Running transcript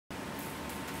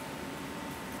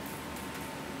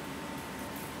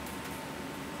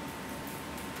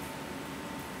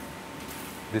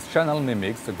This channel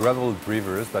mimics the gravel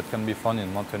rivers that can be found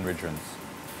in mountain regions.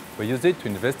 We use it to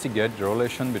investigate the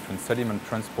relation between sediment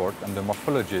transport and the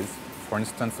morphologies, for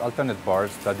instance alternate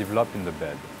bars that develop in the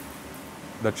bed.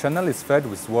 The channel is fed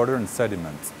with water and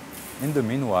sediment. In the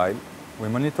meanwhile, we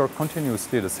monitor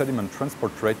continuously the sediment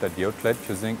transport rate at the outlet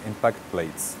using impact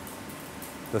plates.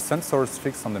 The sensors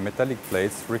fixed on the metallic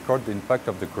plates record the impact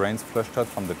of the grains flushed out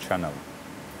from the channel.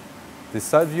 This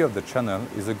side view of the channel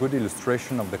is a good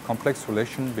illustration of the complex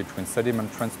relation between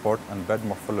sediment transport and bed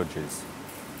morphologies.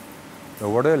 The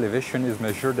water elevation is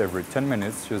measured every 10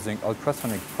 minutes using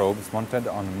ultrasonic probes mounted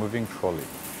on a moving trolley.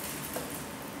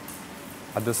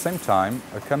 At the same time,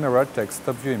 a camera takes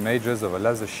top-view images of a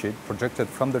laser sheet projected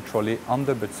from the trolley on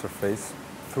the bed surface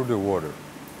through the water.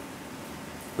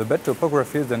 The bed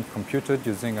topography is then computed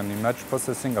using an image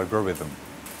processing algorithm.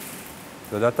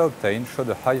 The data obtained show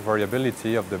the high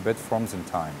variability of the bed forms in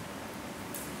time.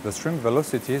 The stream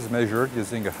velocity is measured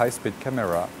using a high-speed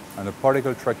camera and a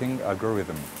particle tracking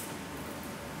algorithm.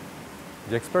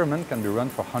 The experiment can be run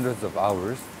for hundreds of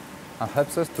hours and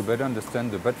helps us to better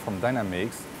understand the bedform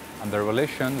dynamics and their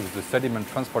relation with the sediment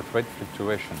transport rate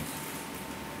fluctuations.